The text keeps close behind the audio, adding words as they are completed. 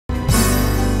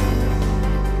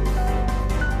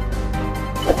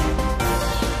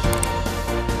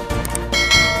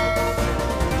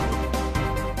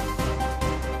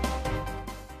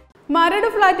മരട്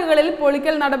ഫ്ളാറ്റുകളിൽ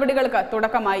പൊളിക്കൽ നടപടികൾക്ക്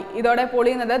തുടക്കമായി. ഇതോടെ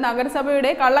പൊളിയുന്നത്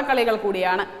നഗരസഭയുടെ കള്ളക്കളികൾ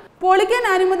കൂടിയാണ്. പൊളിക്കാൻ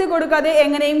അനുമതി കൊടുക്കാതെ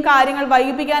എങ്ങനെയും കാര്യങ്ങൾ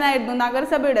വൈകിപ്പിക്കാനായിരുന്നു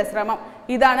നഗരസഭയുടെ ശ്രമം.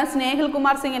 ഇതാണ് സ്നേഹിൽ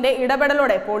കുമാർ സിംഗിന്റെ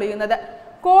ഇടപെടലോടെ പൊളിയുന്നത്.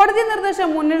 കോടതി നിർദ്ദേശം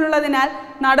മുന്നിലുള്ളതിനാൽ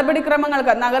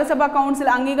നടപടിക്രമങ്ങൾക്ക് നഗരസഭാ കൗൺസിൽ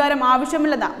അംഗീകാരം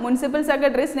ആവശ്യമില്ലെന്ന് മുനിസിപ്പൽ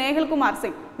സെക്രട്ടറി സ്നേഹിൽ കുമാർ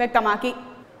സിംഗ് വ്യക്തമാക്കി.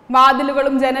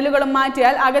 വാതിലുകളും ജനലുകളും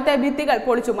മാറ്റിയാൽ അകത്തെ ഭിത്തികൾ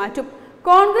പൊളിച്ചു മാറ്റും.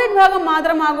 കോൺക്രീറ്റ് ഭാഗം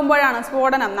മാത്രമാകുമ്പോഴാണ്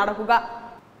സ്ഫോടനം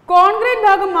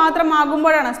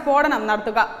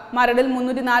നടത്തുക. മരടിൽ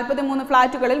 343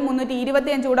 ഫ്ളാറ്റുകളിൽ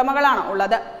 325 ഉടമകളാണ്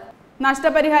ഉള്ളത്.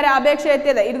 നഷ്ടപരിഹാര അപേക്ഷ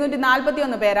എത്തിയത്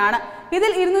 241 പേരാണ്.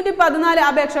 ഇതിൽ 214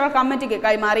 അപേക്ഷകൾ കമ്മിറ്റിക്ക്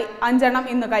കൈമാറി. 5 എണ്ണം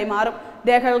ഇന്ന് കൈമാറും.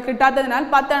 രേഖകൾ കിട്ടാത്തതിനാൽ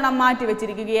 10 എണ്ണം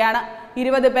മാറ്റിവെച്ചിരിക്കുകയാണ്.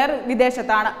 20 പേർ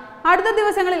വിദേശത്താണ്. അടുത്ത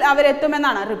ദിവസങ്ങളിൽ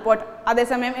അവരെത്തുമെന്നാണ് റിപ്പോർട്ട്.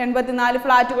 അതേസമയം 84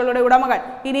 ഫ്ളാറ്റുകളുടെ ഉടമകൾ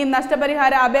ഇനിയും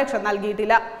നഷ്ടപരിഹാര അപേക്ഷ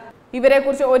നൽകിയിട്ടില്ല.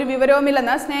 ഇവരെക്കുറിച്ച് ഒരു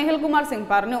വിവരവുമില്ലെന്ന് സ്നേഹിൽ കുമാർ സിംഗ്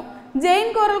പറഞ്ഞു. ജെയിൻ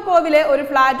കോറൽ കോവിലെ ഒരു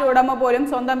ഫ്ളാറ്റ് ഉടമ പോലും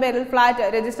സ്വന്തം പേരിൽ ഫ്ളാറ്റ്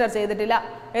രജിസ്റ്റർ ചെയ്തിട്ടില്ല.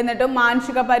 എന്നിട്ടും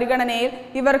മാനുഷിക പരിഗണനയിൽ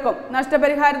ഇവർക്കും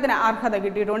നഷ്ടപരിഹാരത്തിന് അർഹത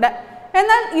കിട്ടിയിട്ടുണ്ട്.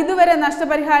 എന്നാൽ ഇതുവരെ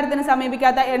നഷ്ടപരിഹാരത്തിന്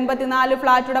സമീപിക്കാത്ത 84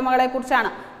 ഫ്ളാറ്റ് ഉടമകളെ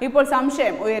കുറിച്ചാണ് ഇപ്പോൾ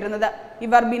സംശയം ഉയരുന്നത്.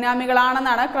 ഇവർ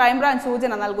ബിനാമികളാണെന്നാണ് ക്രൈംബ്രാഞ്ച്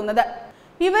സൂചന നൽകുന്നത്.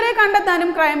 ഇവരെ കണ്ടെത്താനും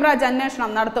ക്രൈംബ്രാഞ്ച്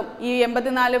അന്വേഷണം നടത്തും. ഈ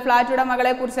 84 ഫ്ളാറ്റ്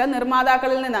ഉടമകളെ കുറിച്ച്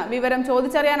നിർമ്മാതാക്കളിൽ നിന്ന് വിവരം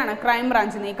ചോദിച്ചറിയാനാണ്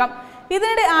ക്രൈംബ്രാഞ്ച് നീക്കം.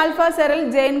 ഇതിനിടെ alpha Cyril,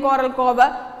 Jain coral cove,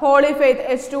 holy faith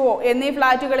H2O എന്നീ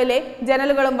ഫ്ളാറ്റുകളിലെ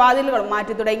ജനലുകളും വാതിലുകളും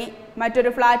മാറ്റി തുടങ്ങി. മറ്റൊരു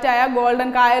ഫ്ളാറ്റായ ഗോൾഡൻ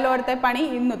കായലോരത്തെ പണി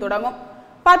ഇന്ന് തുടങ്ങും.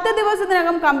 10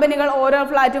 ദിവസത്തിനകം കമ്പനികൾ ഓരോ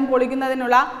ഫ്ളാറ്റും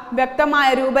പൊളിക്കുന്നതിനുള്ള വ്യക്തമായ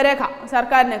രൂപരേഖ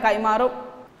സർക്കാരിന് കൈമാറും.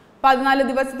 14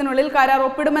 ദിവസത്തിനുള്ളിൽ കരാർ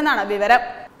ഒപ്പിടുമെന്നാണ് വിവരം.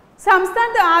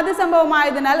 സംസ്ഥാനത്ത് ആദ്യ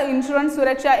സംഭവമായതിനാൽ ഇൻഷുറൻസ്,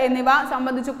 സുരക്ഷ എന്നിവ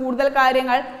സംബന്ധിച്ച് കൂടുതൽ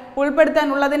കാര്യങ്ങൾ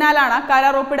ഉൾപ്പെടുത്താനുള്ളതിനാലാണ്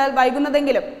കരാർ ഒപ്പിടൽ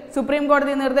വൈകുന്നതെങ്കിലും സുപ്രീം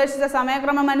കോടതി നിർദ്ദേശിച്ച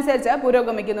സമയക്രമം അനുസരിച്ച്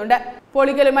പുരോഗമിക്കുന്നുണ്ട്.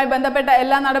 പൊളിക്കലുമായി ബന്ധപ്പെട്ട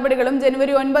എല്ലാ നടപടികളും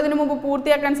ജനുവരി 9 മുമ്പ്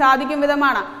പൂർത്തിയാക്കാൻ സാധിക്കും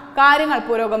വിധമാണ് കാര്യങ്ങൾ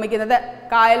പുരോഗമിക്കുന്നത്.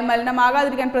 കായൽ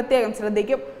മലിനമാകാതിരിക്കാൻ പ്രത്യേകം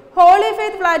ശ്രദ്ധിക്കും. ഹോളി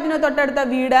ഫെയ്ത്ത് ഫ്ളാറ്റിന് തൊട്ടടുത്ത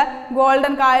വീട്,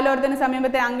 ഗോൾഡൻ കായലോരത്തിന്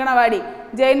സമീപത്തെ അങ്കണവാടി,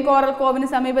 ജെയിൻ കോറൽ കോവിന്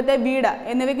സമീപത്തെ വീട്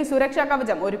എന്നിവയ്ക്ക് സുരക്ഷാ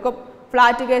കവചം ഒരുക്കും.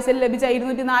 ഫ്ളാറ്റ് കേസിൽ ലഭിച്ച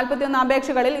 241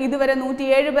 അപേക്ഷകളിൽ ഇതുവരെ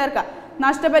 107 പേർക്ക്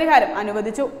നഷ്ടപരിഹാരം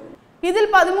അനുവദിച്ചു. ഇതിൽ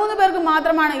 13 പേർക്ക്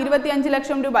മാത്രമാണ് 25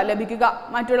 ലക്ഷം രൂപ ലഭിക്കുക.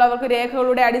 മറ്റുള്ളവർക്ക്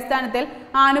രേഖകളുടെ അടിസ്ഥാനത്തിൽ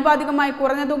ആനുപാതികമായി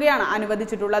കുറഞ്ഞ തുകയാണ്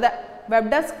അനുവദിച്ചിട്ടുള്ളത്.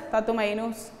 Web desk Tatwamayi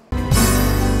news.